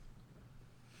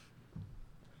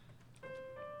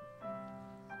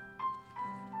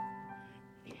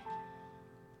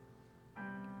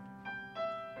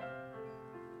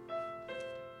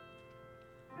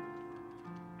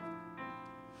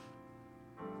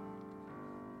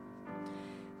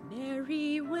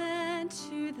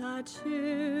to the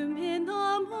tomb in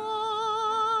the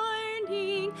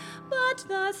morning, but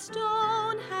the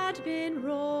stone had been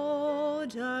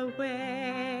rolled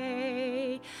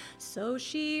away. So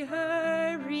she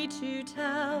hurried to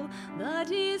tell the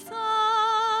disciples,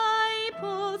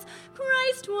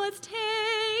 Christ was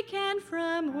taken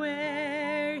from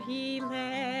where he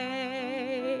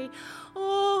lay.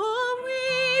 Oh,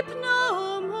 weep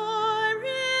no more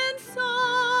in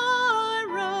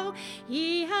sorrow.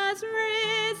 He has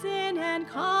risen and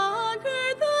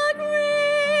conquered the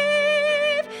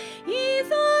grave. He's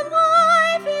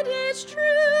alive, it is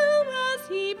true, as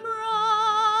he promised.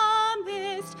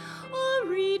 Oh,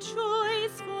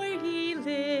 rejoice, for he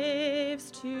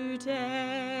lives today.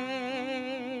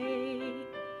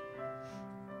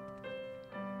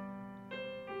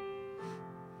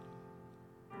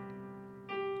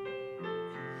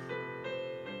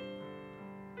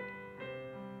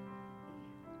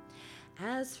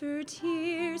 As her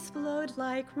tears flowed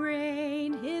like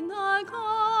rain in the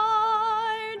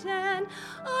garden,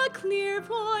 a clear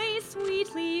voice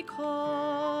sweetly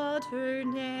called her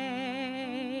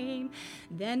name.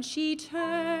 Then she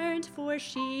turned, for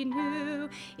she knew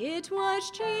it was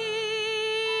Jesus.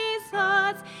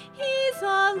 He's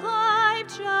alive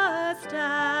just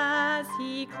as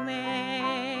he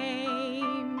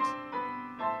claimed.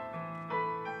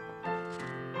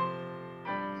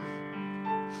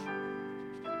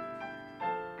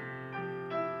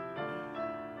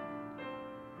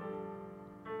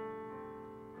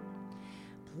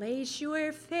 Place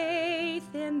your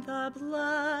faith in the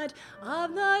blood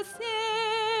of the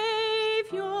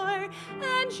Savior,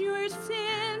 and your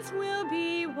sins will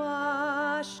be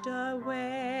washed away.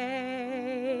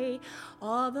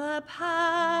 All the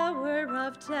power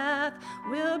of death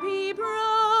will be broken.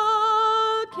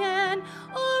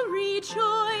 Oh,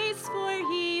 rejoice, for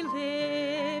he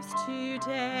lives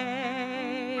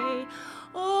today.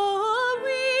 Oh,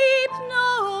 weep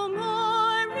no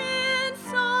more in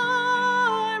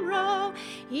sorrow.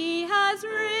 He has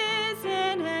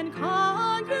risen and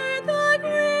conquered the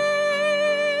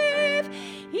grave.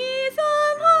 He's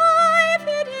alive,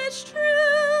 it is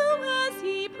true, as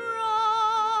he promised.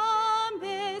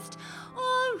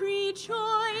 Oh,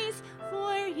 rejoice,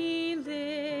 for he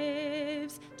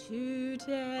lives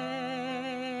today.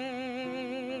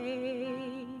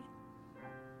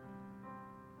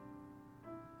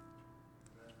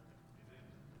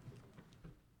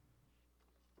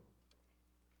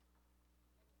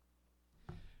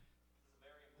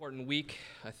 Important week,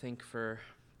 I think, for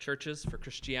churches, for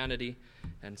Christianity,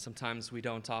 and sometimes we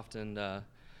don't often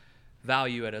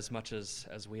value it as much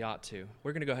as we ought to.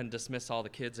 We're going to go ahead and dismiss all the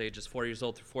kids ages 4 years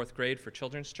old through 4th grade for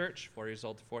Children's Church, 4 years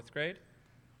old to 4th grade.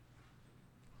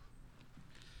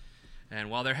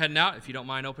 And while they're heading out, if you don't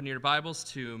mind opening your Bibles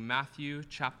to Matthew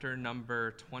chapter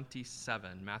number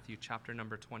 27. Matthew chapter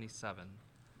number 27.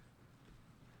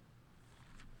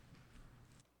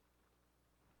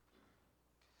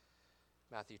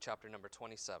 Matthew chapter number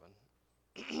 27.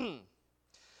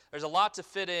 There's a lot to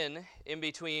fit in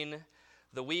between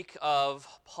the week of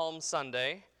Palm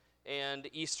Sunday and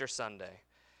Easter Sunday.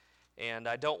 And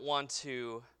I don't want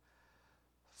to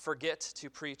forget to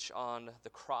preach on the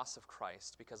cross of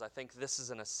Christ, because I think this is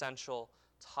an essential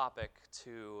topic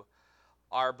to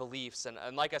our beliefs.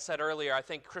 And like I said earlier, I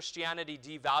think Christianity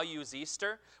devalues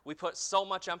Easter. We put so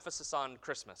much emphasis on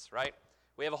Christmas, right?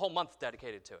 We have a whole month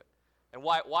dedicated to it. And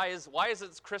why is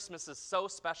it Christmas is so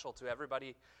special to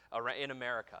everybody in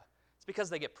America? It's because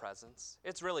they get presents.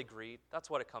 It's really greed. That's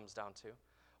what it comes down to.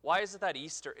 Why is it that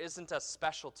Easter isn't as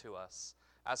special to us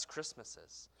as Christmas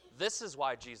is? This is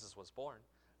why Jesus was born.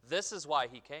 This is why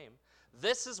he came.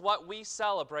 This is what we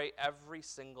celebrate every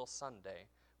single Sunday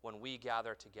when we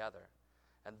gather together.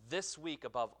 And this week,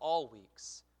 above all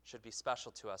weeks, should be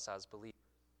special to us as believers.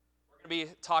 We're going to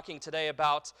be talking today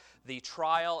about the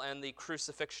trial and the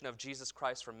crucifixion of Jesus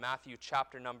Christ from Matthew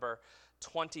chapter number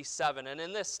 27. And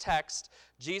in this text,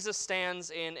 Jesus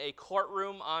stands in a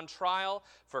courtroom on trial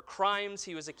for crimes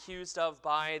he was accused of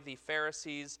by the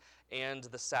Pharisees and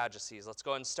the Sadducees. Let's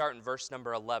go ahead and start in verse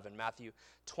number 11. Matthew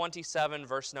 27,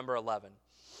 verse number 11.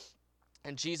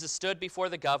 And Jesus stood before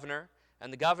the governor,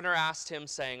 and the governor asked him,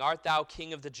 saying, Art thou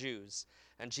king of the Jews?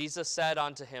 And Jesus said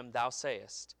unto him, Thou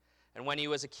sayest. And when he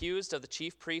was accused of the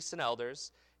chief priests and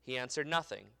elders, he answered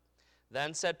nothing.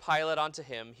 Then said Pilate unto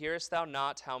him, Hearest thou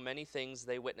not how many things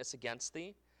they witness against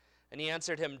thee? And he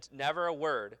answered him never a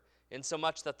word,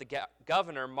 insomuch that the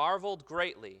governor marveled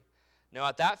greatly. Now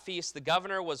at that feast the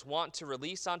governor was wont to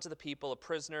release unto the people a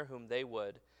prisoner whom they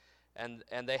would, and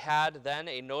they had then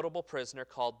a notable prisoner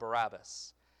called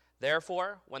Barabbas.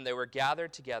 Therefore, when they were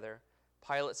gathered together,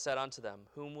 Pilate said unto them,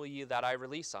 Whom will ye that I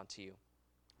release unto you,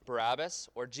 Barabbas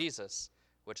or Jesus,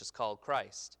 which is called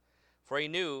Christ? For he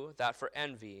knew that for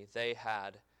envy they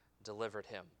had delivered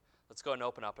him. Let's go and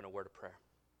open up in a word of prayer.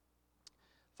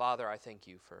 Father, I thank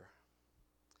you for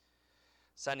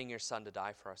sending your Son to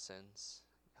die for our sins.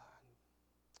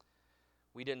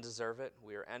 We didn't deserve it.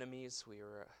 We were enemies. We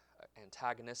were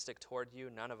antagonistic toward you.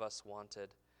 None of us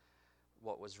wanted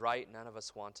what was right. None of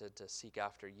us wanted to seek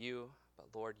after you. But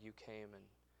Lord, you came and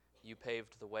you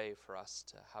paved the way for us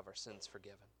to have our sins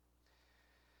forgiven.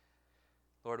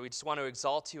 Lord, we just want to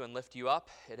exalt you and lift you up.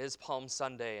 It is Palm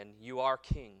Sunday, and you are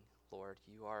King, Lord.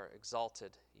 You are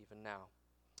exalted even now.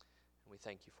 And we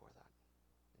thank you for that.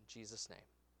 In Jesus' name,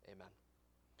 amen.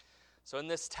 So in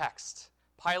this text,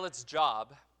 Pilate's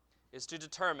job is to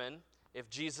determine if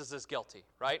Jesus is guilty,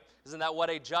 right? Isn't that what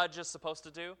a judge is supposed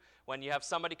to do? When you have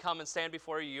somebody come and stand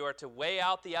before you, you are to weigh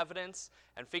out the evidence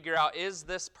and figure out, is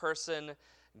this person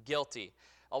guilty?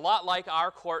 A lot like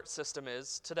our court system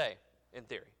is today, in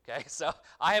theory, okay? So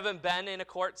I haven't been in a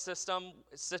court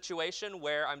situation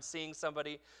where I'm seeing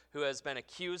somebody who has been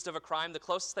accused of a crime. The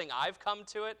closest thing I've come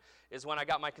to it is when I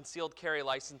got my concealed carry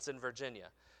license in Virginia.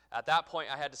 At that point,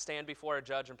 I had to stand before a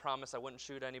judge and promise I wouldn't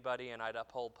shoot anybody and I'd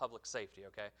uphold public safety,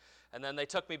 okay? And then they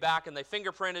took me back and they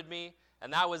fingerprinted me,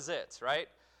 and that was it, right?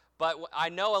 But I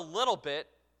know a little bit,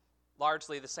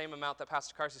 largely the same amount that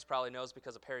Pastor Carsey's probably knows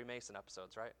because of Perry Mason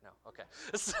episodes, right? No, okay.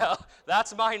 So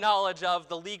that's my knowledge of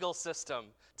the legal system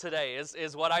today,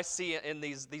 is what I see in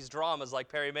these dramas like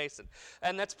Perry Mason.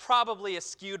 And that's probably a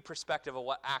skewed perspective of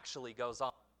what actually goes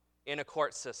on in a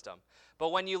court system.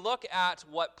 But when you look at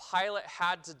what Pilate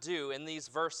had to do in these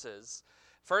verses,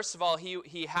 first of all,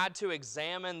 he had to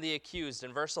examine the accused.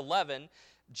 In verse 11,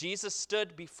 Jesus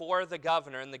stood before the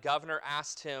governor, and the governor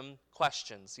asked him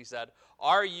questions. He said,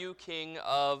 Are you king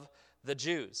of the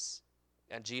Jews?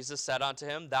 And Jesus said unto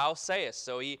him, Thou sayest.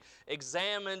 So he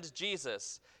examined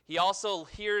Jesus. He also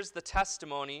hears the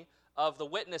testimony of the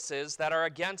witnesses that are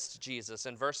against Jesus.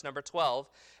 In verse number 12,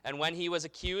 and when he was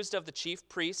accused of the chief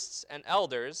priests and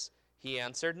elders, he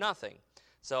answered nothing.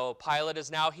 So Pilate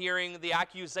is now hearing the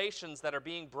accusations that are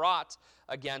being brought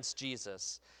against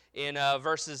Jesus. In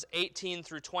verses 18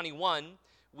 through 21,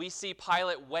 we see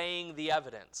Pilate weighing the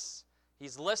evidence.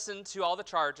 He's listened to all the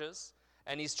charges,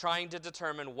 and he's trying to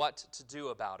determine what to do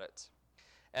about it.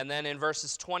 And then in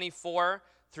verses 24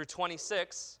 through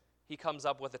 26, he comes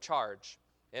up with a charge.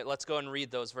 Let's go and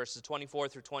read those verses 24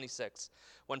 through 26.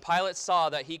 When Pilate saw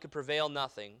that he could prevail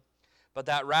nothing, but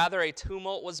that rather a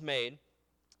tumult was made,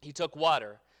 he took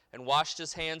water and washed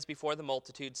his hands before the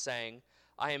multitude, saying,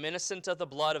 I am innocent of the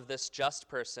blood of this just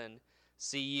person.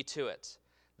 See ye to it.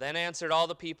 Then answered all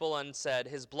the people and said,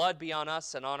 His blood be on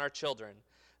us and on our children.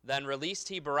 Then released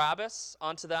he Barabbas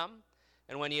unto them,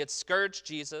 and when he had scourged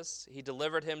Jesus, he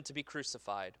delivered him to be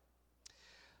crucified.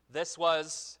 This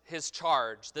was his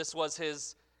charge. This was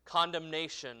his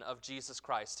condemnation of Jesus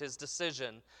Christ, his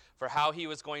decision for how he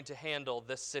was going to handle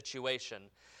this situation.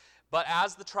 But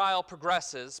as the trial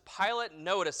progresses, Pilate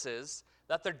notices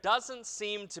that there doesn't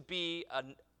seem to be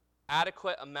an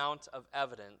adequate amount of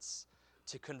evidence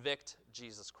to convict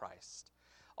Jesus Christ.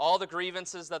 All the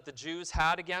grievances that the Jews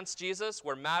had against Jesus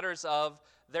were matters of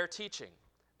their teaching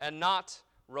and not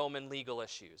Roman legal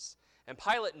issues. And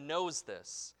Pilate knows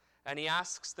this, and he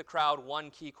asks the crowd one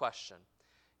key question.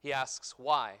 He asks,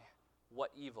 why?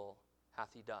 What evil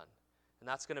hath he done? And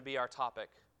that's going to be our topic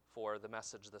for the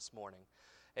message this morning.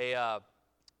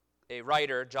 A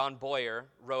writer, John Boyer,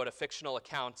 wrote a fictional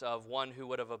account of one who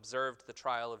would have observed the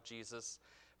trial of Jesus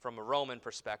from a Roman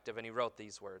perspective, and he wrote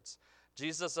these words.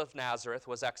 Jesus of Nazareth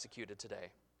was executed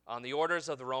today on the orders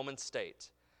of the Roman state.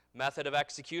 Method of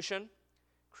execution?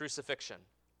 Crucifixion.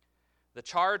 The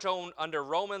charge under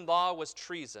Roman law was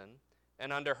treason,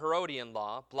 and under Herodian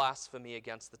law, blasphemy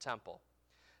against the temple.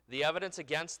 The evidence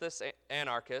against this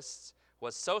anarchist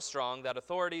was so strong that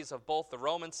authorities of both the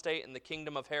Roman state and the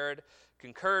kingdom of Herod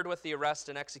concurred with the arrest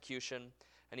and execution,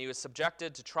 and he was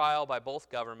subjected to trial by both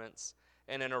governments.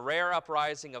 And in a rare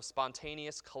uprising of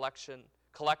spontaneous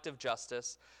collective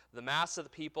justice, the mass of the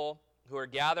people who were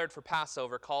gathered for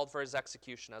Passover called for his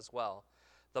execution as well.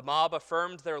 The mob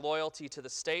affirmed their loyalty to the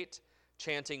state,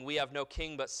 chanting, "We have no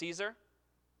king but Caesar."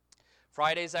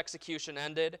 Friday's execution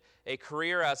ended a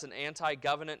career as an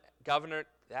anti-government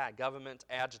government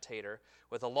agitator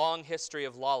with a long history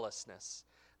of lawlessness.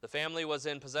 The family was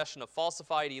in possession of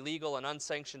falsified, illegal, and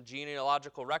unsanctioned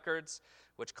genealogical records,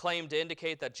 which claimed to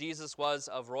indicate that Jesus was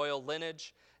of royal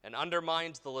lineage and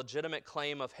undermined the legitimate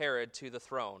claim of Herod to the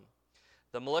throne.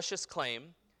 The malicious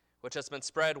claim, which has been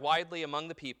spread widely among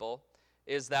the people,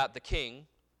 is that the king,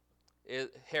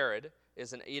 Herod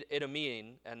is an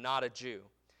Idumean and not a Jew.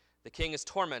 The king is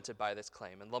tormented by this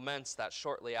claim and laments that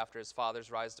shortly after his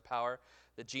father's rise to power,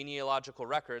 the genealogical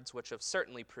records, which have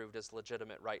certainly proved his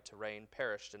legitimate right to reign,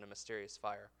 perished in a mysterious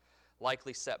fire,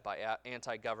 likely set by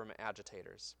anti-government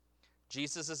agitators.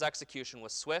 Jesus' execution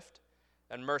was swift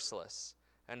and merciless,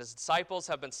 and his disciples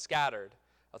have been scattered.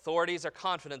 Authorities are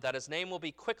confident that his name will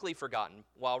be quickly forgotten,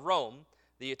 while Rome,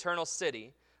 the eternal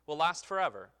city, will last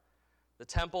forever. The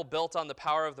temple built on the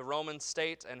power of the Roman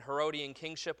state and Herodian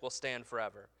kingship will stand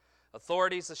forever.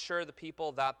 Authorities assure the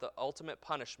people that the ultimate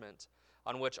punishment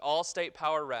on which all state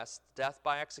power rests, death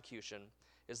by execution,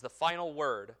 is the final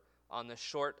word on this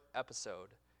short episode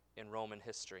in Roman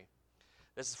history.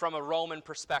 This is from a Roman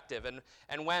perspective.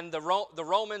 And when the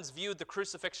Romans viewed the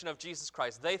crucifixion of Jesus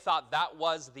Christ, they thought that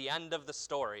was the end of the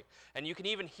story. And you can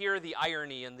even hear the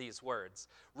irony in these words.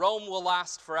 Rome will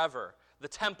last forever. The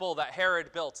temple that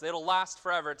Herod built, it'll last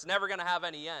forever. It's never going to have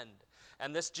any end.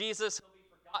 And this Jesus will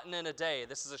be forgotten in a day.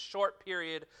 This is a short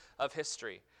period of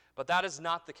history. But that is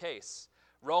not the case.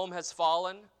 Rome has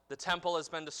fallen, the temple has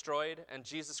been destroyed, and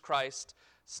Jesus Christ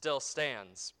still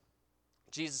stands.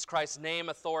 Jesus Christ's name,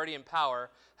 authority, and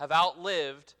power have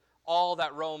outlived all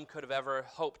that Rome could have ever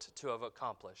hoped to have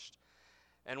accomplished.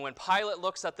 And when Pilate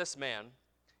looks at this man,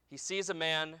 he sees a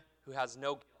man who has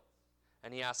no guilt,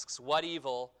 and he asks, what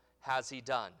evil has he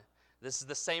done? This is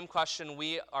the same question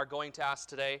we are going to ask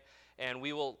today, and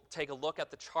we will take a look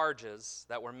at the charges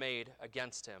that were made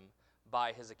against him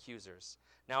by his accusers.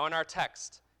 Now in our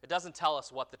text, it doesn't tell us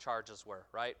what the charges were,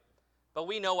 right? But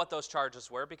we know what those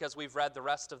charges were because we've read the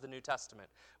rest of the New Testament.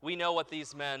 We know what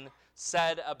these men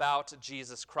said about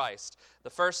Jesus Christ. The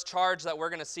first charge that we're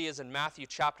going to see is in Matthew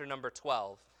chapter number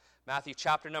 12. Matthew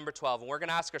chapter number 12. And we're going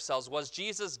to ask ourselves, was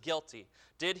Jesus guilty?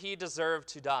 Did he deserve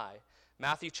to die?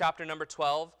 Matthew chapter number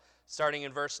 12, starting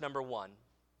in verse number 1.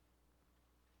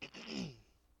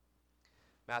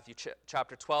 Matthew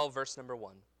chapter 12, verse number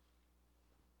 1.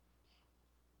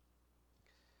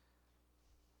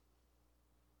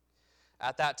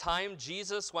 At that time,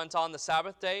 Jesus went on the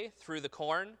Sabbath day through the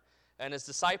corn, and his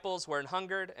disciples were an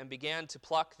hungered and began to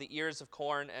pluck the ears of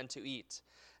corn and to eat.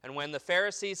 And when the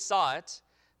Pharisees saw it,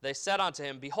 they said unto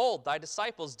him, Behold, thy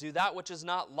disciples do that which is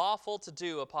not lawful to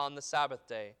do upon the Sabbath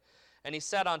day. And he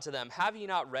said unto them, Have ye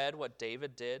not read what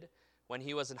David did when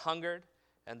he was an hungered,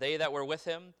 and they that were with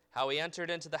him, how he entered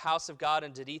into the house of God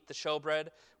and did eat the showbread,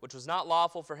 which was not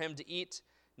lawful for him to eat,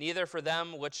 neither for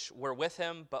them which were with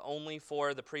him, but only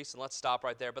for the priests. And let's stop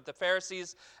right there. But the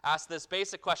Pharisees ask this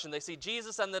basic question. They see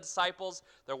Jesus and the disciples,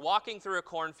 they're walking through a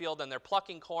cornfield, and they're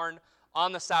plucking corn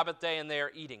on the Sabbath day, and they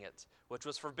are eating it, which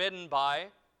was forbidden by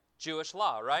Jewish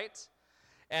law, right?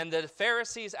 And the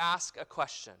Pharisees ask a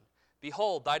question.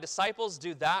 Behold, thy disciples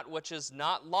do that which is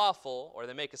not lawful, or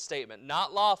they make a statement,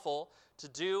 not lawful to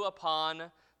do upon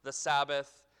the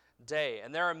Sabbath day.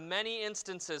 And there are many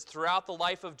instances throughout the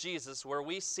life of Jesus where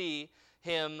we see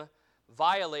him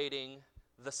violating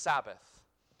the Sabbath.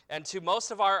 And to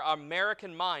most of our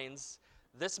American minds,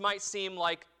 this might seem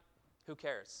like, who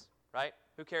cares, right?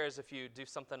 Who cares if you do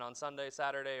something on Sunday,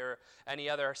 Saturday, or any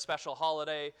other special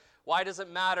holiday? Why does it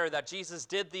matter that Jesus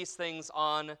did these things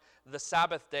on the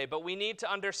Sabbath day? But we need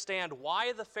to understand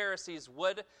why the Pharisees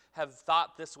would have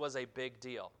thought this was a big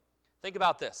deal. Think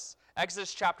about this.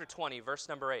 Exodus chapter 20, verse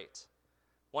number 8.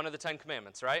 One of the 10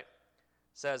 commandments, right?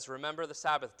 Says, remember the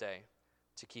Sabbath day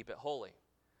to keep it holy.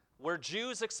 Were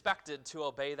Jews expected to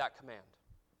obey that command?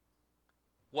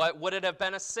 Would it have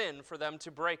been a sin for them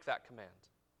to break that command?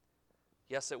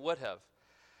 Yes, it would have.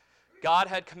 God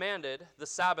had commanded the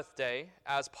Sabbath day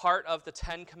as part of the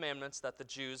 10 commandments that the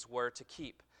Jews were to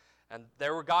keep. And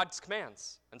there were God's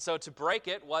commands. And so to break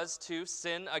it was to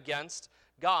sin against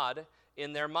God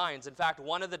in their minds. In fact,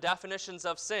 one of the definitions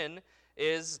of sin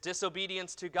is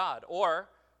disobedience to God, or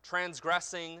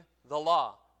transgressing the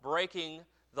law, breaking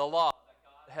the law that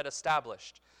God had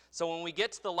established. So when we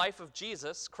get to the life of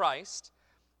Jesus Christ,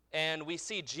 and we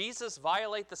see Jesus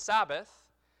violate the Sabbath,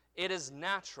 it is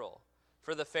natural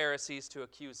for the Pharisees to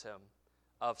accuse him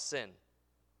of sin.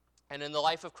 And in the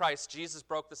life of Christ, Jesus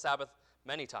broke the Sabbath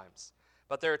many times.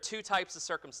 But there are two types of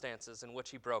circumstances in which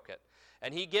he broke it.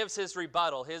 And he gives his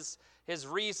rebuttal, his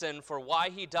reason for why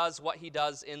he does what he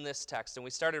does in this text. And we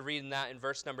started reading that in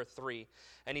verse number 3.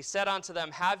 And he said unto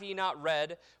them, Have ye not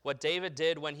read what David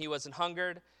did when he was an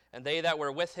hungered, and they that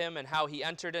were with him, and how he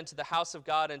entered into the house of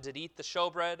God and did eat the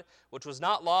showbread, which was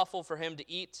not lawful for him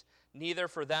to eat, neither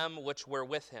for them which were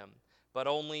with him, but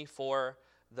only for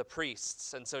the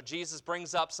priests. And so Jesus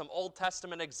brings up some Old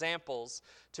Testament examples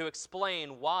to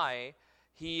explain why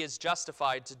he is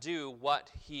justified to do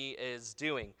what he is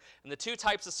doing. And the two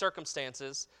types of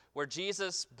circumstances where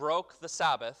Jesus broke the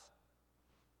Sabbath,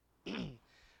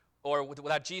 or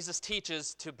that Jesus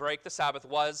teaches to break the Sabbath,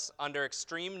 was under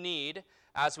extreme need,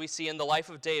 as we see in the life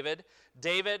of David.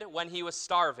 David, when he was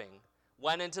starving,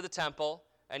 went into the temple,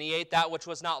 and he ate that which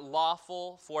was not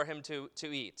lawful for him to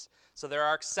eat. So there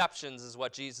are exceptions, is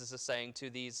what Jesus is saying to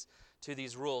these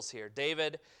rules here.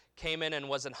 David came in and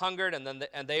was an hungered,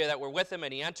 and they that were with him,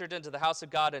 and he entered into the house of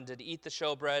God and did eat the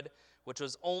showbread, which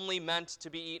was only meant to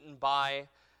be eaten by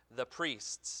the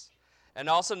priests. And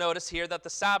also notice here that the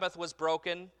Sabbath was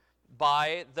broken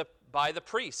by the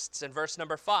priests in verse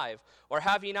number 5. Or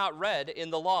have ye not read in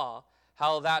the law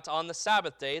how that on the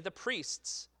Sabbath day the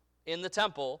priests in the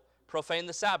temple profane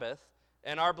the Sabbath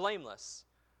and are blameless?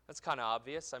 That's kind of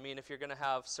obvious. I mean, if you're going to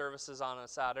have services on a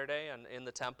Saturday and in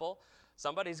the temple,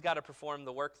 somebody's got to perform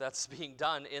the work that's being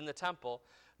done in the temple.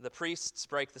 The priests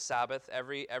break the Sabbath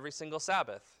every single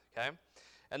Sabbath, okay?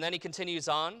 And then he continues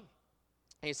on.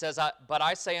 He says, but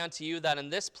I say unto you that in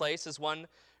this place is one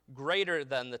greater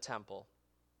than the temple.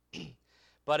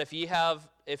 But if ye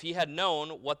had known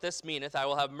what this meaneth, I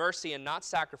will have mercy and not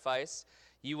sacrifice,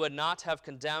 you would not have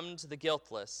condemned the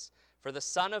guiltless. For the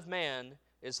Son of Man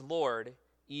is Lord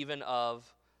even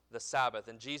of the Sabbath.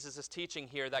 And Jesus is teaching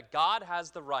here that God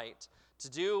has the right to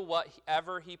do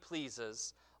whatever he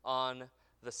pleases on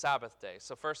the Sabbath day.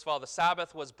 So first of all, the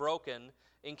Sabbath was broken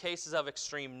in cases of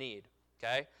extreme need,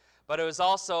 okay? But it was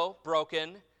also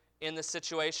broken in the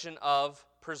situation of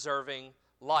preserving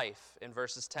life in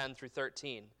verses 10 through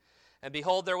 13. And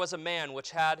behold, there was a man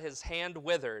which had his hand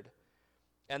withered,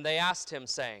 and they asked him,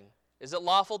 saying, is it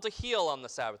lawful to heal on the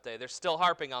Sabbath day? They're still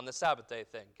harping on the Sabbath day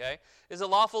thing, okay? Is it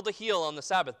lawful to heal on the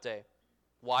Sabbath day?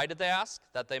 Why did they ask?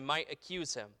 That they might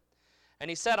accuse him. And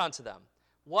he said unto them,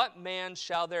 what man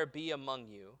shall there be among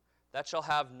you that shall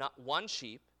have not one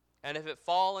sheep, and if it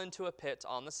fall into a pit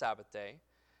on the Sabbath day,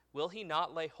 will he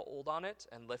not lay hold on it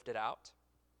and lift it out?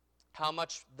 How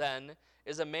much then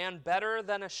is a man better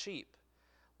than a sheep?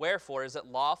 Wherefore is it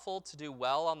lawful to do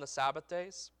well on the Sabbath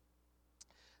days?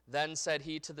 Then said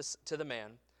he to the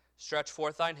man, stretch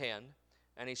forth thine hand.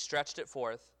 And he stretched it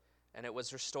forth, and it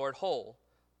was restored whole,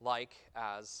 like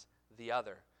as the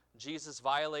other. Jesus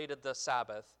violated the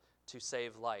Sabbath to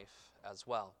save life as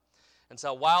well. And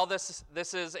so while this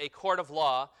is a court of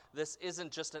law, this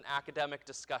isn't just an academic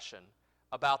discussion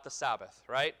about the Sabbath,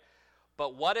 right?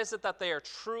 But what is it that they are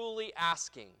truly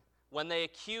asking when they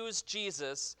accuse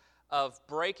Jesus of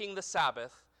breaking the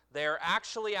Sabbath? They are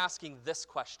actually asking this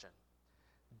question: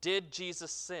 did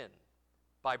Jesus sin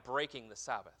by breaking the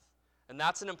Sabbath? And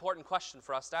that's an important question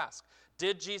for us to ask.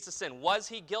 Did Jesus sin? Was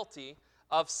he guilty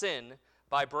of sin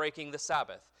by breaking the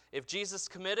Sabbath? If Jesus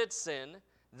committed sin,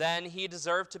 then he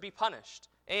deserved to be punished,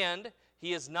 and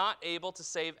he is not able to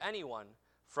save anyone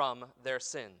from their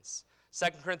sins. 2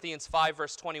 Corinthians 5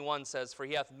 verse 21 says, for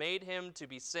he hath made him to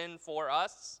be sin for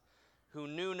us, who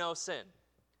knew no sin,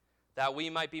 that we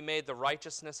might be made the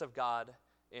righteousness of God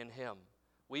in him.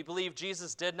 We believe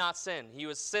Jesus did not sin. He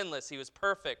was sinless. He was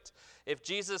perfect. If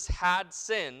Jesus had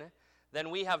sin, then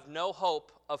we have no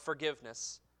hope of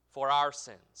forgiveness for our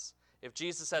sins. If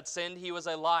Jesus had sinned, he was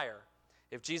a liar.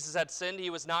 If Jesus had sinned, he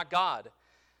was not God.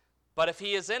 But if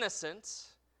he is innocent,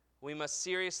 we must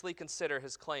seriously consider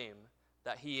his claim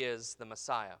that he is the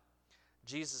Messiah.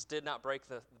 Jesus did not break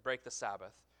the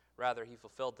Sabbath. Rather, he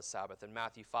fulfilled the Sabbath. In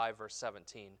Matthew 5, verse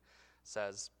 17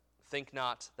 says, think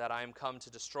not that I am come to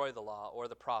destroy the law or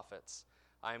the prophets.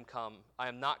 I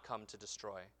am not come to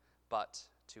destroy, but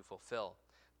to fulfill.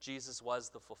 Jesus was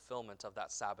the fulfillment of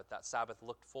that Sabbath. That Sabbath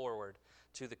looked forward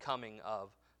to the coming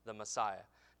of the Messiah.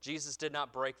 Jesus did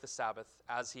not break the Sabbath,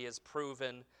 as he has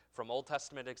proven from Old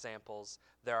Testament examples.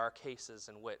 There are cases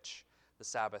in which the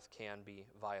Sabbath can be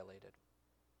violated.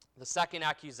 The second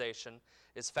accusation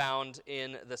is found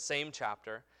in the same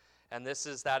chapter, and this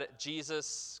is that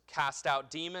Jesus cast out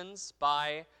demons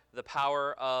by the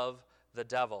power of the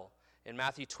devil. In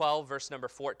Matthew 12, verse number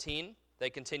 14, they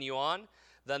continue on.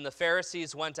 Then the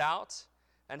Pharisees went out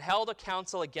and held a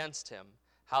council against him,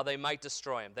 how they might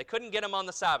destroy him. They couldn't get him on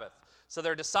the Sabbath, so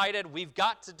they decided, we've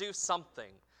got to do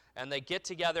something. And they get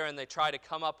together and they try to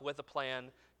come up with a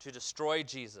plan to destroy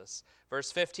Jesus. Verse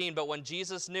 15, but when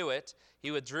Jesus knew it,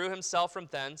 he withdrew himself from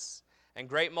thence, and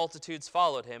great multitudes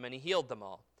followed him, and he healed them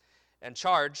all, and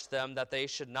charged them that they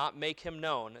should not make him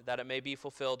known, that it may be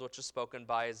fulfilled which was spoken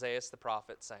by Isaiah the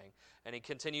prophet, saying. And he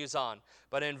continues on.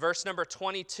 But in verse number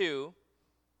 22,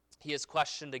 he is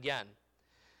questioned again.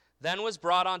 Then was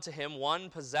brought unto him one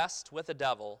possessed with a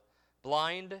devil,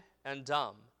 blind and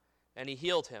dumb, and he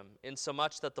healed him,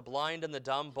 insomuch that the blind and the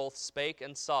dumb both spake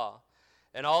and saw.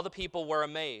 And all the people were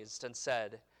amazed and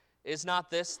said, "Is not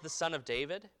this the son of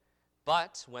David?"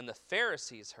 But when the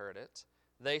Pharisees heard it,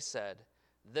 they said,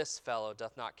 "This fellow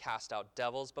doth not cast out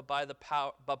devils, but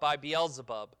by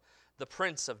Beelzebub, the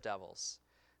prince of devils."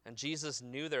 And Jesus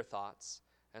knew their thoughts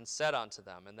and said unto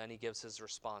them, and then he gives his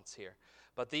response here.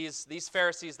 But these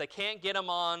Pharisees, they can't get him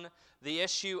on the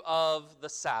issue of the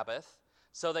Sabbath,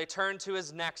 so they turn to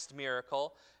his next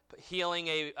miracle, healing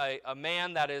a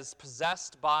man that is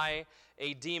possessed by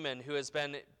a demon who has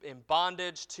been in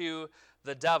bondage to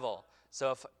the devil.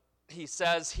 So if he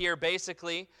says here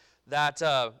basically that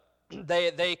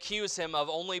they accuse him of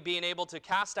only being able to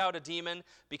cast out a demon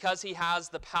because he has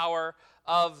the power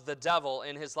of the devil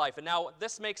in his life. And now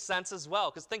this makes sense as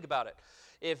well, because think about it.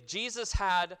 If Jesus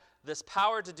had this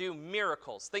power to do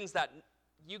miracles, things that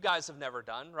you guys have never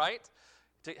done, right?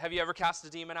 Have you ever cast a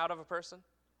demon out of a person?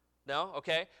 No?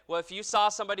 Okay. Well, if you saw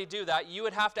somebody do that, you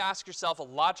would have to ask yourself a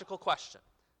logical question.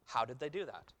 How did they do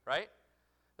that, right?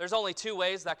 There's only two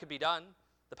ways that could be done: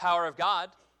 the power of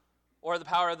God or the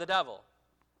power of the devil.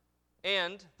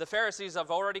 And the Pharisees have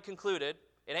already concluded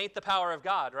it ain't the power of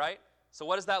God, right? So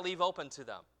what does that leave open to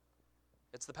them?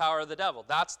 It's the power of the devil.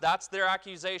 That's their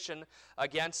accusation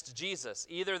against Jesus.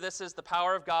 Either this is the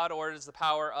power of God or it is the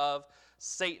power of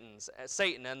Satan.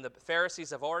 And the Pharisees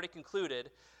have already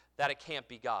concluded that it can't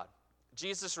be God.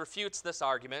 Jesus refutes this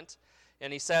argument,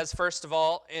 and he says, first of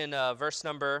all, in verse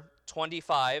number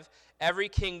 25, "Every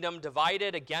kingdom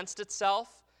divided against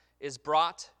itself is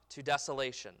brought to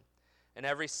desolation, and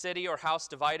every city or house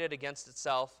divided against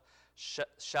itself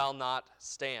shall not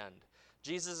stand."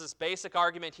 Jesus' basic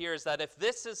argument here is that if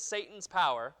this is Satan's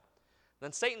power,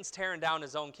 then Satan's tearing down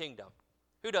his own kingdom.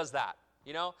 Who does that?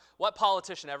 You know, what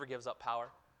politician ever gives up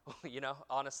power? You know,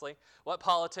 honestly, what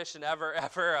politician ever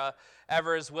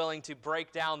is willing to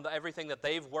break down everything that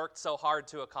they've worked so hard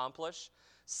to accomplish?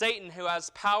 Satan, who has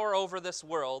power over this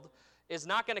world, is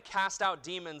not going to cast out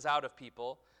demons out of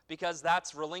people, because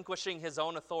that's relinquishing his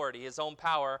own authority, his own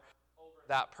power over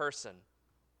that person.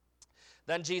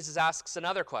 Then Jesus asks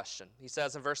another question. He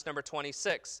says in verse number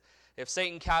 26, "If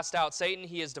Satan cast out Satan,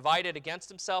 he is divided against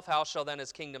himself. How shall then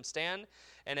his kingdom stand?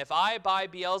 And if I by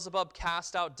Beelzebub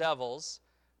cast out devils,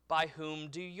 by whom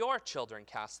do your children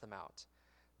cast them out?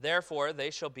 Therefore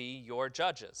they shall be your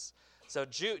judges." So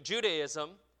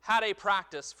Judaism had a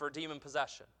practice for demon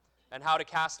possession and how to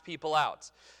cast people out.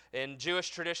 And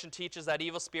Jewish tradition teaches that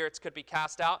evil spirits could be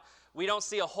cast out. We don't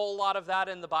see a whole lot of that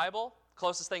in the Bible.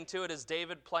 Closest thing to it is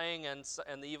David playing, and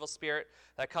the evil spirit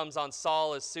that comes on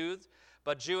Saul is soothed.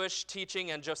 But Jewish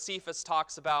teaching, and Josephus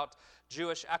talks about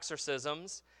Jewish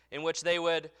exorcisms, in which they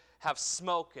would have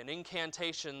smoke and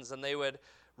incantations, and they would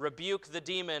rebuke the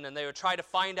demon, and they would try to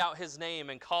find out his name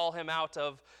and call him out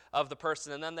of the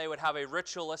person, and then they would have a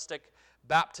ritualistic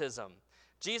baptism.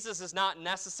 Jesus is not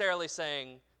necessarily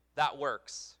saying that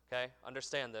works, okay?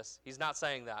 Understand this. He's not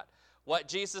saying that. What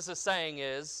Jesus is saying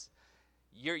is,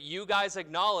 you guys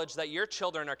acknowledge that your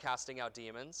children are casting out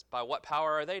demons. By what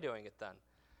power are they doing it then?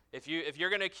 If you're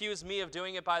going to accuse me of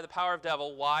doing it by the power of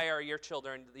devil, why are your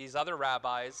children, these other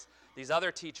rabbis, these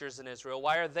other teachers in Israel,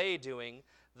 why are they doing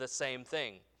the same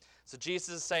thing? So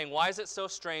Jesus is saying, why is it so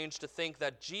strange to think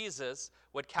that Jesus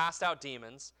would cast out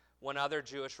demons when other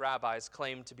Jewish rabbis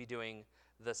claim to be doing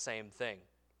the same thing?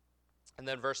 And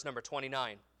then verse number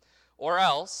 29. "Or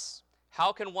else,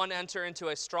 how can one enter into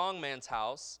a strong man's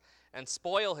house and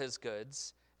spoil his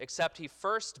goods, except he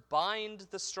first bind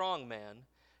the strong man,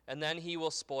 and then he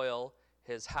will spoil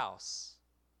his house?"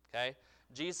 Okay?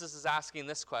 Jesus is asking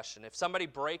this question. If somebody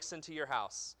breaks into your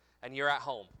house and you're at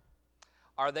home,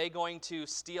 are they going to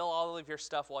steal all of your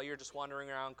stuff while you're just wandering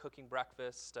around cooking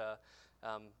breakfast,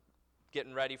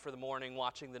 getting ready for the morning,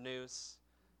 watching the news?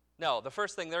 No, the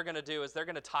first thing they're going to do is they're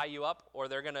going to tie you up, or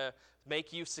they're going to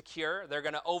make you secure. They're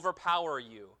going to overpower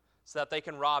you so that they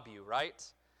can rob you, right?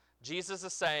 Jesus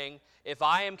is saying, if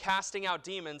I am casting out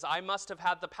demons, I must have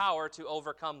had the power to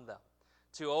overcome them,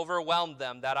 to overwhelm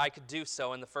them, that I could do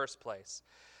so in the first place.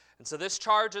 And so this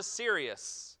charge is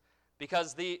serious,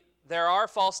 because there are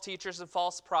false teachers and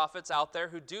false prophets out there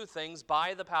who do things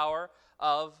by the power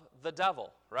of the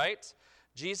devil, right?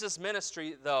 Jesus'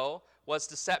 ministry, though, was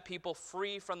to set people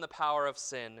free from the power of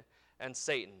sin and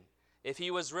Satan. If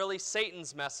he was really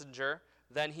Satan's messenger,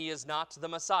 then he is not the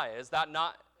Messiah. Is that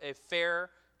not a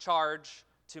fair charge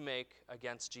to make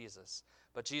against Jesus?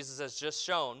 But Jesus has just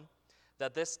shown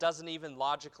that this doesn't even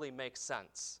logically make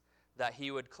sense, that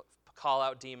he would call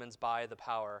out demons by the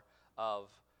power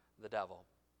of the devil.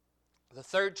 The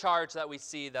third charge that we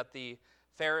see that the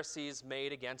Pharisees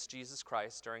made against Jesus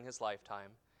Christ during his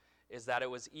lifetime is that it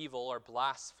was evil or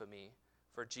blasphemy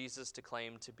for Jesus to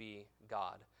claim to be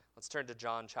God. Let's turn to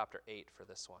John chapter 8 for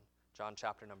this one. John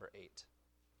chapter number 8.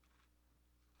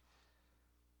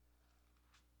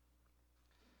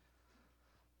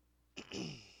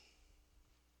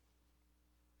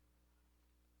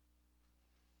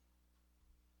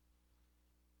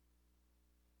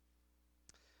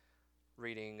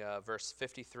 Reading verse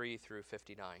 53 through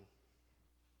 59.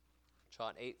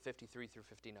 John 8, 53 through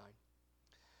 59.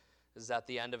 This is at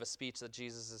the end of a speech that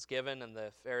Jesus has given, and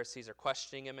the Pharisees are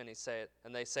questioning him, and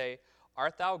they say,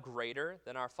 "Art thou greater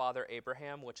than our father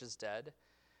Abraham, which is dead,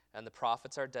 and the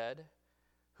prophets are dead?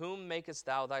 Whom makest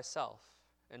thou thyself?"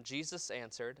 And Jesus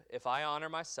answered, "If I honor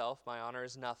myself, my honor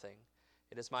is nothing.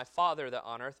 It is my Father that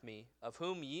honoreth me, of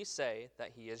whom ye say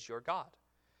that he is your God.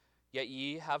 Yet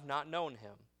ye have not known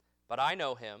him, but I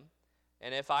know him.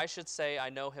 And if I should say I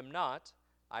know him not,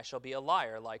 I shall be a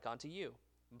liar like unto you.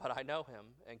 But I know him,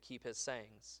 and keep his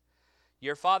sayings.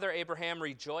 Your father Abraham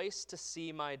rejoiced to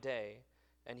see my day,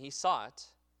 and he saw it,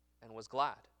 and was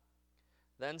glad.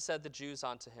 Then said the Jews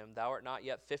unto him, Thou art not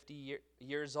yet 50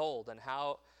 years old, and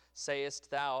how sayest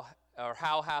thou, or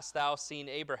how hast thou seen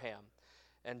Abraham?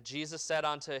 And Jesus said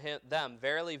unto them,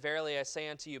 Verily, verily, I say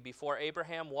unto you, before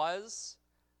Abraham was,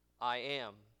 I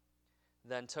am.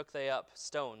 Then took they up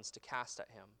stones to cast at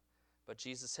him. But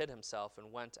Jesus hid himself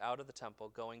and went out of the temple,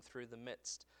 going through the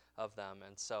midst of them,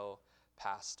 and so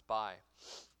passed by.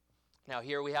 Now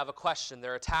here we have a question.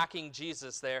 They're attacking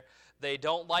Jesus. They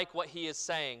don't like what he is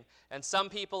saying. And some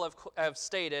people have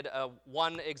stated,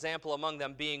 one example among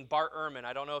them being Bart Ehrman.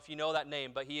 I don't know if you know that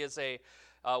name, but he is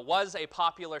was a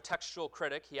popular textual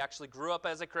critic. He actually grew up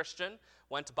as a Christian,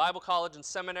 went to Bible college and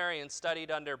seminary, and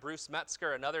studied under Bruce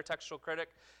Metzger, another textual critic.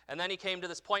 And then he came to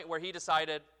this point where he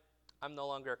decided, I'm no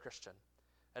longer a Christian.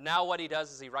 And now what he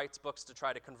does is he writes books to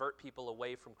try to convert people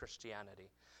away from Christianity.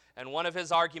 And one of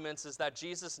his arguments is that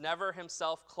Jesus never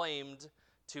himself claimed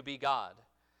to be God.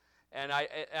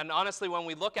 And honestly, when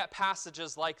we look at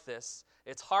passages like this,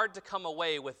 it's hard to come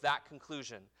away with that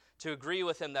conclusion, to agree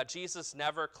with him that Jesus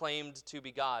never claimed to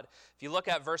be God. If you look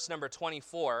at verse number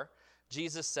 24,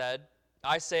 Jesus said,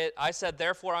 I said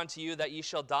therefore unto you that ye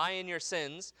shall die in your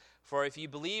sins, for if ye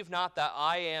believe not that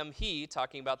I am he,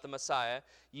 talking about the Messiah,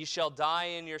 ye shall die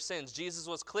in your sins. Jesus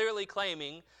was clearly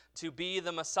claiming to be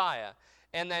the Messiah.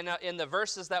 And then in the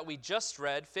verses that we just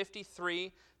read,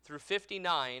 53 through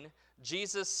 59,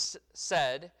 Jesus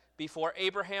said, before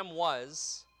Abraham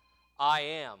was, I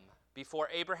am. Before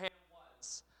Abraham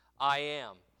was, I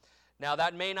am. Now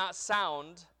that may not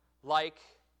sound like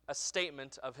a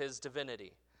statement of his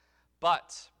divinity,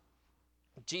 but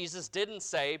Jesus didn't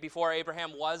say, before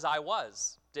Abraham was, I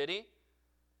was, did he?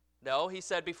 No, he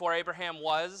said, before Abraham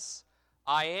was,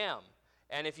 I am.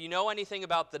 And if you know anything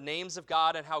about the names of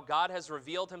God and how God has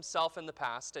revealed himself in the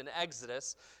past, in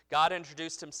Exodus, God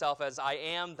introduced himself as I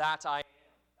am that I am.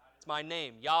 That is my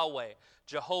name, Yahweh,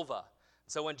 Jehovah.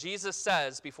 So when Jesus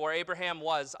says, before Abraham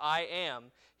was, I am,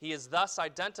 he is thus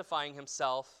identifying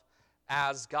himself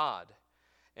as God.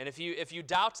 And if you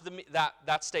doubt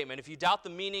that statement, if you doubt the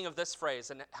meaning of this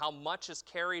phrase and how much is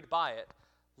carried by it,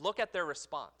 look at their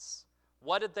response.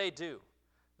 What did they do?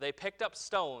 They picked up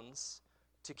stones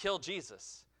to kill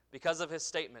Jesus because of his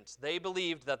statement. They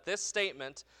believed that this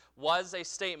statement was a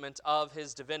statement of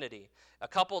his divinity. A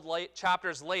couple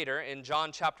chapters later, in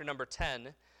John chapter number 10,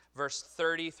 verse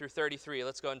 30 through 33,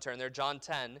 let's go and turn there. John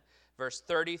 10, verse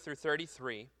 30 through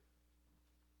 33.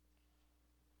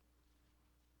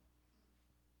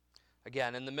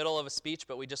 Again, in the middle of a speech,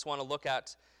 but we just want to look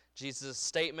at Jesus'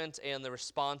 statement and the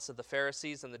response of the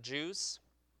Pharisees and the Jews.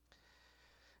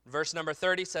 Verse number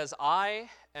 30 says, I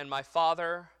and my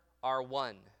Father are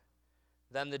one.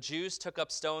 Then the Jews took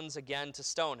up stones again to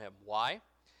stone him. Why?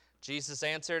 Jesus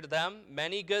answered them,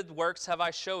 Many good works have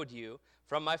I showed you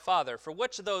from my Father. For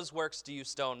which of those works do you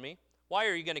stone me? Why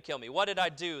are you going to kill me? What did I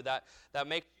do that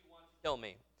makes you want to kill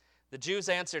me? The Jews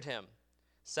answered him,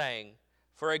 saying,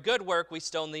 For a good work we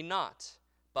stone thee not,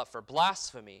 but for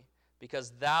blasphemy,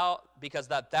 because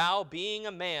that thou, being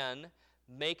a man,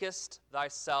 makest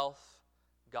thyself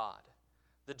God.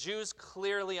 The Jews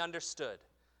clearly understood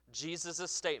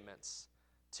Jesus' statements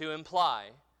to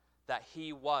imply that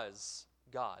he was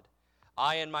God.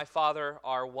 I and my Father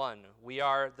are one. We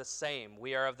are the same.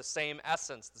 We are of the same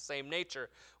essence, the same nature.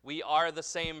 We are the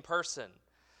same person.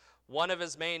 One of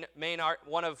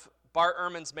Bart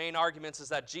Ehrman's main arguments is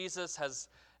that Jesus has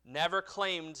never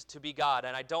claimed to be God,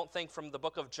 and I don't think from the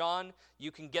book of John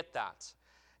you can get that.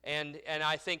 And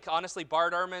I think, honestly,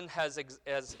 Bart Ehrman has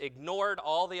ignored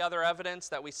all the other evidence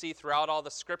that we see throughout all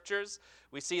the scriptures.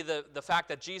 We see the fact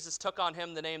that Jesus took on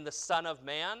him the name the Son of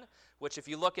Man, which if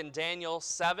you look in Daniel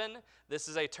 7, this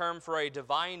is a term for a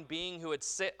divine being who would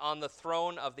sit on the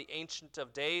throne of the Ancient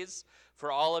of Days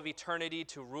for all of eternity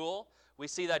to rule. We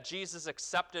see that Jesus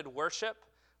accepted worship,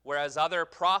 whereas other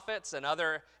prophets and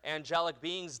other angelic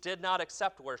beings did not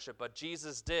accept worship, but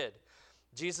Jesus did.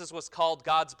 Jesus was called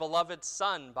God's beloved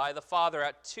Son by the Father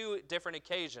at 2 different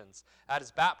occasions, at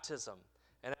his baptism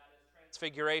and at his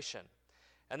transfiguration.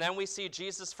 And then we see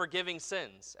Jesus forgiving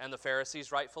sins, and the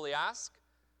Pharisees rightfully ask,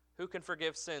 who can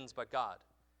forgive sins but God?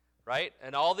 Right?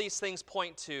 And all these things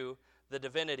point to the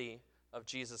divinity of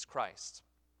Jesus Christ.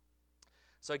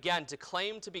 So again, to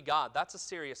claim to be God, that's a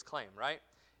serious claim, right?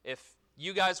 If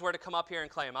you guys were to come up here and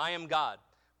claim, I am God,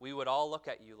 we would all look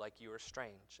at you like you were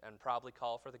strange and probably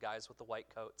call for the guys with the white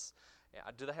coats. Yeah,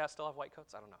 do they still have white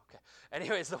coats? I don't know. Okay.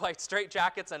 Anyways, the white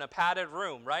straitjackets and a padded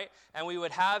room, right? And we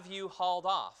would have you hauled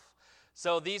off.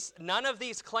 So none of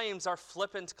these claims are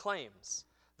flippant claims.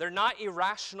 They're not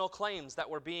irrational claims that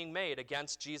were being made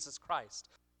against Jesus Christ.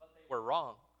 But they were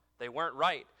wrong. They weren't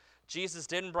right. Jesus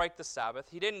didn't break the Sabbath.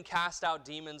 He didn't cast out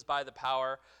demons by the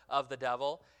power of the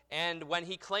devil. And when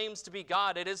he claims to be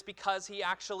God, it is because he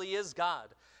actually is God.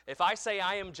 If I say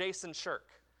I am Jason Shirk,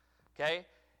 okay,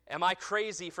 am I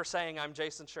crazy for saying I'm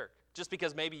Jason Shirk? Just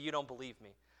because maybe you don't believe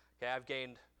me. Okay, I've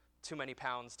gained too many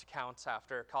pounds to count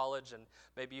after college, and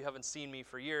maybe you haven't seen me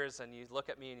for years, and you look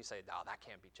at me and you say, no, that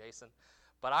can't be Jason.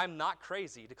 But I'm not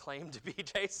crazy to claim to be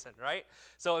Jason, right?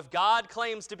 So if God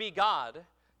claims to be God,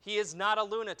 he is not a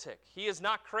lunatic. He is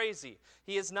not crazy.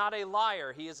 He is not a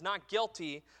liar. He is not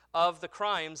guilty of the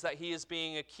crimes that he is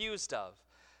being accused of.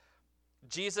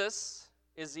 Jesus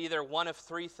is either one of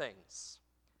 3 things.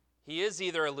 He is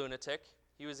either a lunatic,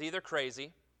 he was either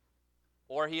crazy,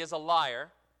 or he is a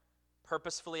liar,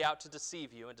 purposefully out to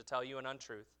deceive you and to tell you an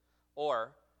untruth,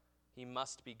 or he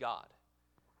must be God.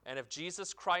 And if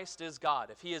Jesus Christ is God,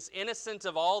 if he is innocent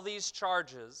of all these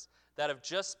charges that have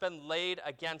just been laid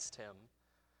against him,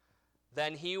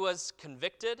 then he was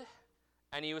convicted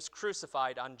and he was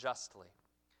crucified unjustly.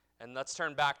 And let's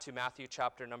turn back to Matthew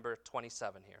chapter number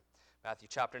 27 here. Matthew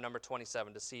chapter number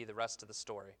 27 to see the rest of the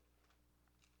story.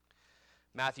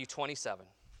 Matthew 27.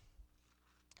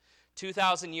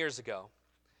 2,000 years ago,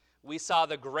 we saw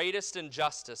the greatest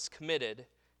injustice committed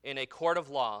in a court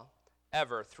of law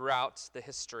ever throughout the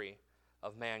history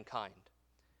of mankind.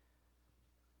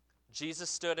 Jesus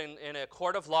stood in a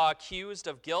court of law accused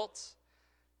of guilt,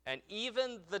 and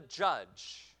even the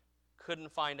judge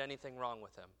couldn't find anything wrong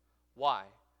with him. Why?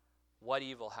 What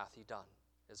evil hath he done,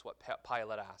 is what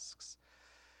Pilate asks.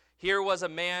 Here was a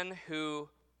man who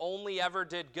only ever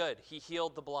did good. He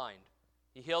healed the blind.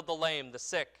 He healed the lame, the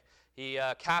sick. He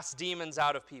cast demons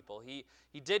out of people. He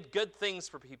did good things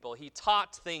for people. He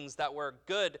taught things that were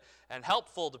good and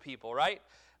helpful to people, right?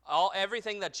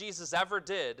 Everything that Jesus ever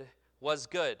did was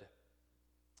good.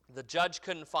 The judge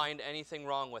couldn't find anything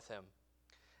wrong with him.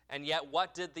 And yet,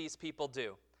 what did these people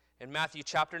do? In Matthew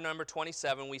chapter number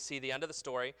 27, we see the end of the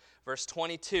story. Verse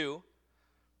 22,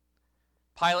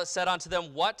 Pilate said unto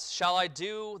them, What shall I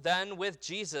do then with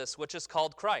Jesus, which is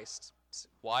called Christ?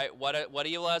 Why? What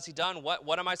evil has he done?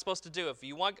 What am I supposed to do? If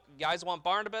you guys want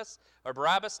Barnabas, or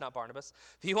Barabbas, not Barnabas.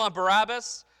 If you want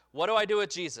Barabbas, what do I do with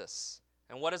Jesus?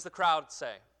 And what does the crowd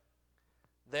say?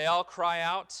 They all cry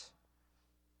out,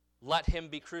 Let him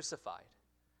be crucified.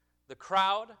 The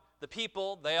crowd, the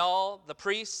people, the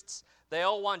priests, they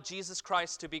all want Jesus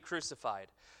Christ to be crucified.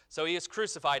 So he is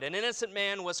crucified. An innocent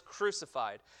man was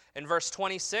crucified. In verse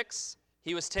 26,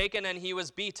 he was taken and he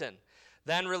was beaten.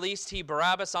 Then released he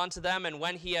Barabbas unto them, and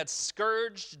when he had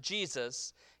scourged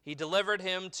Jesus, he delivered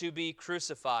him to be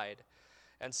crucified.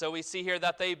 And so we see here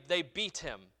that they beat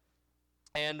him.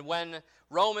 And when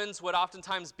Romans would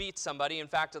oftentimes beat somebody, in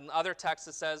fact, in other texts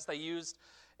it says they used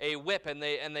a whip and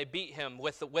they beat him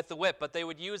with the whip, but they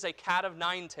would use a cat of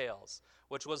 9 tails,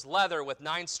 which was leather with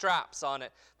 9 straps on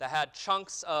it that had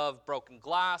chunks of broken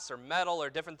glass or metal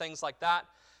or different things like that,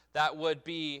 that would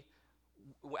be,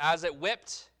 as it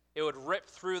whipped, it would rip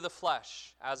through the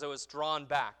flesh as it was drawn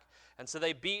back. And so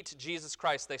they beat Jesus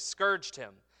Christ. They scourged him.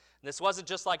 And this wasn't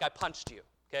just like I punched you.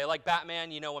 Okay, like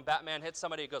Batman, when Batman hits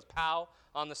somebody, it goes pow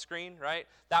on the screen, right?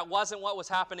 That wasn't what was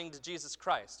happening to Jesus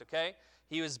Christ, okay?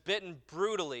 He was beaten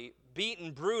brutally,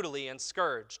 and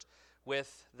scourged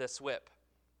with this whip.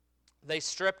 They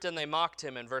stripped and they mocked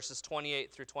him in verses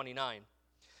 28 through 29. It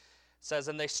says,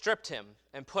 And they stripped him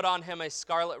and put on him a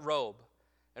scarlet robe.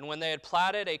 And when they had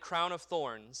platted a crown of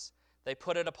thorns, they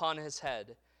put it upon his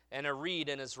head, and a reed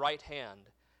in his right hand.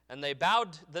 And they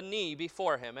bowed the knee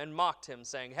before him and mocked him,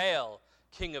 saying, "Hail,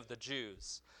 King of the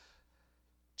Jews."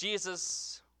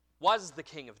 Jesus was the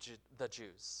King of the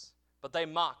Jews, but they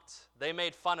mocked. They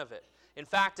made fun of it. In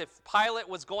fact, if Pilate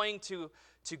was going to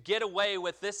get away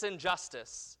with this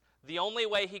injustice, the only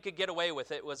way he could get away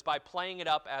with it was by playing it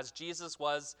up as Jesus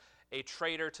was a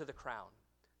traitor to the crown.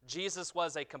 Jesus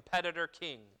was a competitor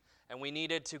king, and we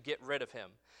needed to get rid of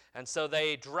him. And so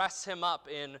they dress him up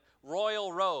in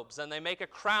royal robes, and they make a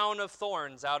crown of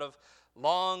thorns out of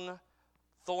long,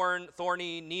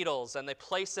 thorny needles, and they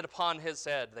place it upon his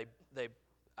head. They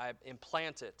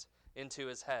implant it into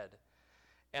his head.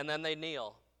 And then they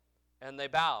kneel, and they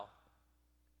bow.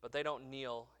 But they don't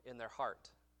kneel in their heart.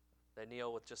 They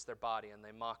kneel with just their body, and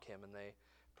they mock him, and they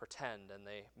pretend, and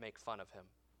they make fun of him.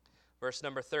 Verse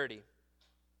number 30,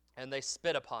 and they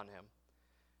spit upon him,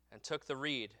 and took the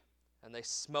reed, and they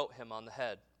smote him on the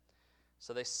head.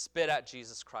 So they spit at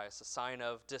Jesus Christ, a sign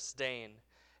of disdain.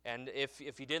 And if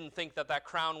you didn't think that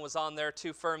crown was on there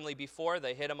too firmly before,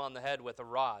 they hit him on the head with a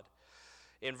rod.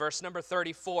 In verse number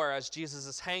 34, as Jesus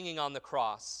is hanging on the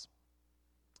cross,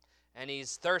 and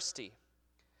he's thirsty,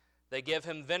 they give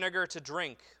him vinegar to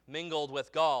drink, mingled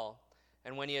with gall,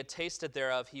 and when he had tasted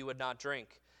thereof, he would not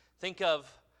drink. Think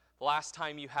of the last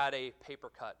time you had a paper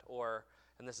cut,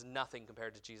 and this is nothing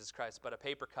compared to Jesus Christ, but a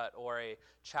paper cut or a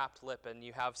chapped lip, and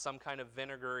you have some kind of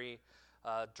vinegary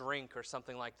drink or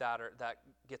something like that, or that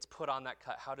gets put on that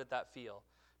cut. How did that feel?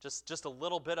 Just a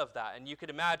little bit of that, and you could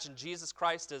imagine Jesus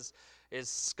Christ is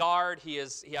scarred. He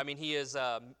is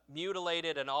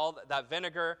mutilated, and all that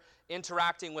vinegar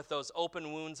interacting with those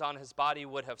open wounds on his body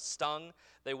would have stung.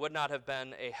 They would not have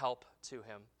been a help to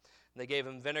him. And they gave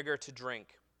him vinegar to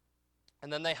drink.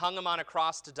 And then they hung him on a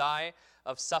cross to die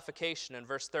of suffocation. In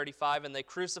verse 35, and they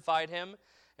crucified him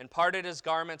and parted his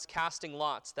garments, casting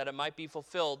lots, that it might be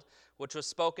fulfilled, which was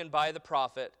spoken by the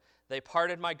prophet. They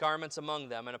parted my garments among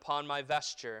them, and upon my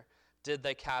vesture did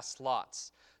they cast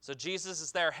lots. So Jesus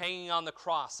is there hanging on the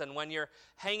cross, and when you're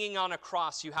hanging on a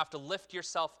cross, you have to lift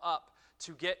yourself up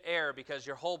to get air because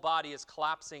your whole body is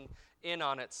collapsing in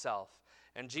on itself.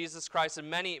 And Jesus Christ and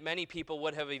many people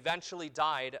would have eventually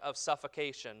died of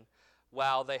suffocation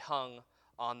while they hung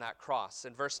on that cross.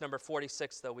 In verse number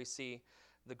 46, though, we see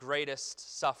the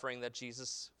greatest suffering that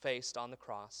Jesus faced on the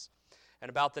cross. And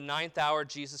about the 9th hour,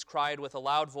 Jesus cried with a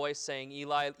loud voice, saying,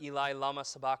 Eli, Eli, lama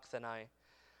sabachthani.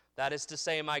 That is to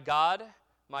say, my God,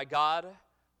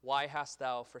 why hast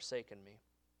thou forsaken me?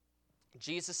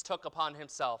 Jesus took upon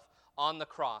himself on the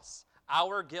cross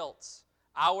our guilt,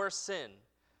 our sin,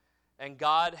 and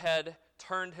God had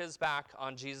turned his back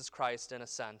on Jesus Christ in a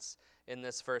sense in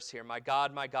this verse here. My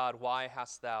God, why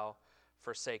hast thou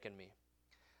forsaken me?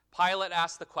 Pilate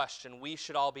asked the question we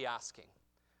should all be asking.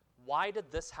 Why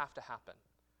did this have to happen?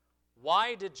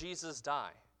 Why did Jesus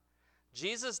die?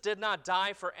 Jesus did not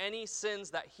die for any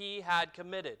sins that he had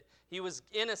committed. He was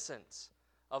innocent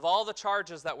of all the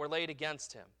charges that were laid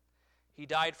against him. He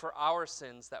died for our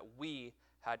sins that we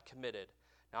had committed.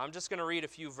 Now I'm just going to read a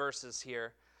few verses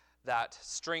here that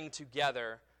string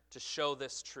together to show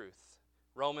this truth.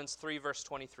 Romans 3 verse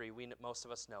 23, most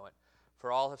of us know it.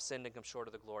 For all have sinned and come short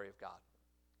of the glory of God.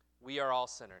 We are all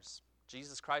sinners.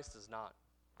 Jesus Christ is not.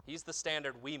 He's the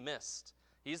standard we missed.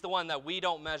 He's the one that we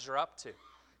don't measure up to.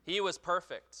 He was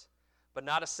perfect, but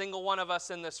not a single one of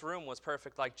us in this room was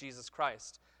perfect like Jesus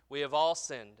Christ. We have all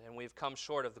sinned, and we've come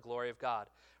short of the glory of God.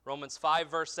 Romans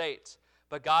 5 verse 8,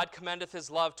 but God commendeth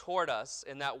his love toward us,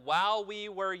 in that while we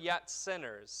were yet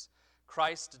sinners,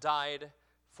 Christ died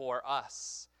for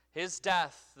us. His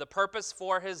death, the purpose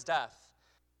for his death,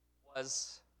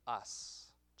 was us.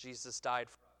 Jesus died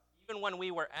for us. Even when we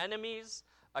were enemies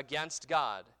against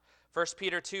God. 1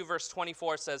 Peter 2 verse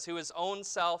 24 says, who his own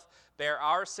self bare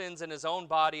our sins in his own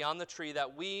body on the tree,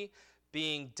 that we,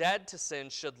 being dead to sin,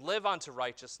 should live unto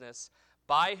righteousness,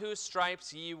 by whose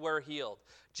stripes ye were healed.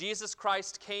 Jesus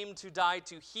Christ came to die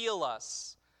to heal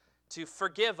us, to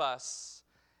forgive us,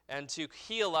 and to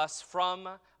heal us from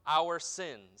our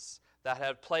sins that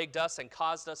have plagued us and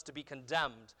caused us to be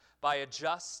condemned by a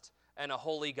just and a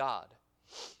holy God.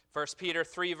 1 Peter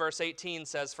 3 verse 18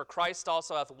 says, for Christ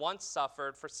also hath once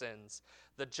suffered for sins,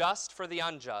 the just for the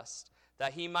unjust,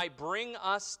 that he might bring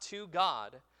us to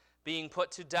God, being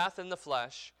put to death in the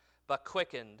flesh, but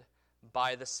quickened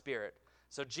by the Spirit.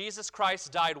 So Jesus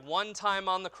Christ died one time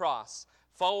on the cross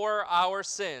for our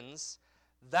sins,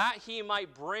 that he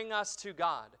might bring us to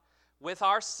God. With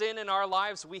our sin in our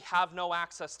lives, we have no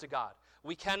access to God.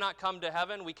 We cannot come to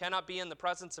heaven. We cannot be in the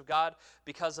presence of God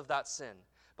because of that sin.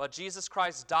 But Jesus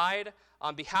Christ died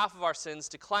on behalf of our sins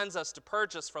to cleanse us, to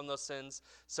purge us from those sins,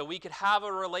 so we could have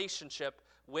a relationship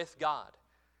with God.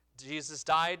 Jesus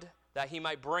died that he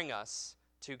might bring us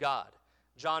to God.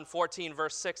 John 14,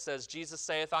 verse 6 says, Jesus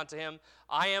saith unto him,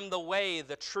 I am the way,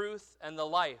 the truth, and the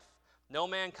life. No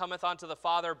man cometh unto the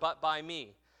Father but by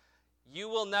me. You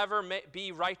will never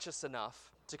be righteous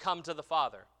enough to come to the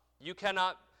Father. You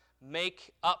cannot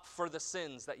make up for the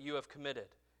sins that you have committed.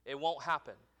 It won't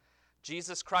happen.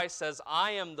 Jesus Christ says,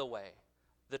 I am the way,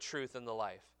 the truth, and the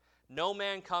life. No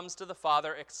man comes to the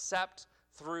Father except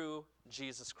through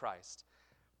Jesus Christ.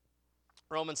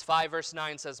 Romans 5 verse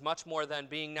 9 says, much more than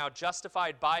being now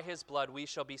justified by his blood, we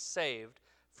shall be saved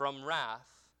from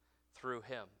wrath through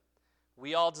him.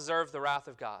 We all deserve the wrath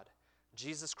of God.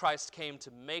 Jesus Christ came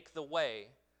to make the way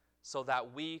so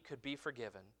that we could be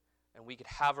forgiven and we could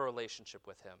have a relationship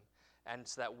with him, and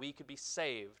so that we could be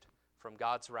saved from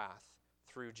God's wrath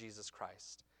through Jesus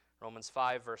Christ. Romans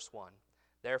 5 verse 1.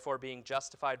 Therefore, being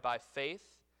justified by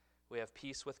faith, we have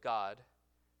peace with God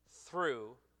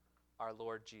through our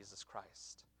Lord Jesus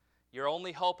Christ. Your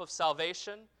only hope of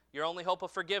salvation, your only hope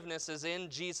of forgiveness is in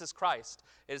Jesus Christ.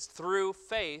 It is through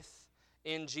faith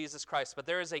in Jesus Christ. But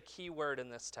there is a key word in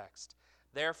this text.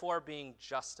 Therefore, being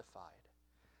justified.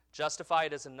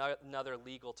 Justified is another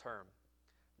legal term.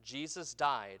 Jesus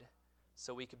died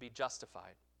so we could be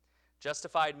justified.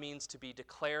 Justified means to be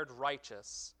declared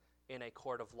righteous in a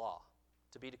court of law,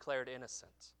 to be declared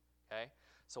innocent. Okay?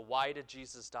 So why did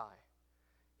Jesus die?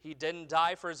 He didn't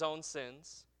die for his own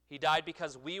sins. He died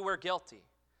because we were guilty,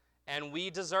 and we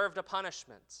deserved a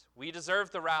punishment. We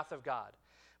deserved the wrath of God.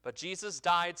 But Jesus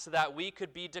died so that we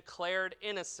could be declared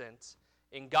innocent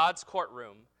in God's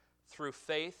courtroom through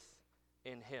faith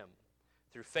in him,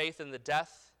 through faith in the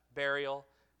death, burial,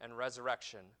 and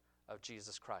resurrection of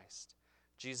Jesus Christ.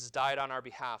 Jesus died on our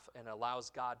behalf and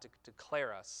allows God to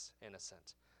declare us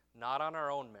innocent, not on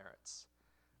our own merits,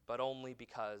 but only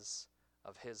because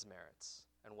of his merits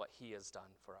and what he has done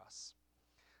for us.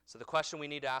 So the question we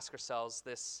need to ask ourselves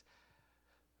this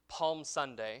Palm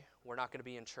Sunday, we're not going to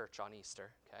be in church on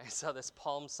Easter, okay? So this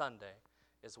Palm Sunday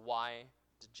is, why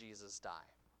did Jesus die?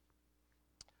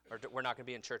 Or we're not going to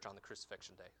be in church on the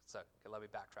crucifixion day. So okay, let me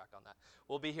backtrack on that.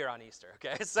 We'll be here on Easter,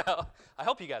 okay? So I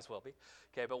hope you guys will be.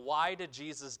 Okay, but why did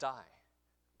Jesus die?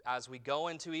 As we go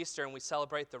into Easter and we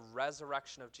celebrate the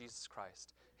resurrection of Jesus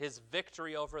Christ, his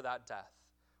victory over that death,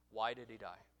 why did he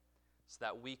die? So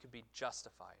that we could be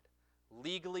justified,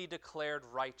 legally declared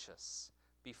righteous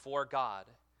before God,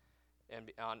 and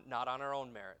not on our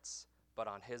own merits, but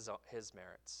on his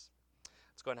merits.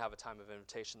 Let's go ahead and have a time of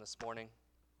invitation this morning.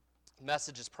 The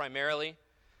message is primarily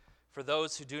for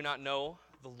those who do not know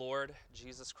the Lord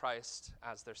Jesus Christ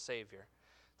as their Savior.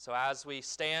 So as we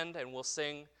stand and we'll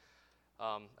sing,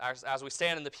 as we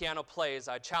stand and the piano plays,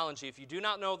 I challenge you, if you do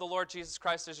not know the Lord Jesus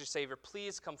Christ as your Savior,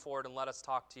 please come forward and let us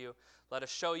talk to you. Let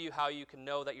us show you how you can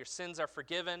know that your sins are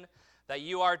forgiven, that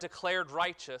you are declared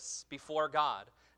righteous before God,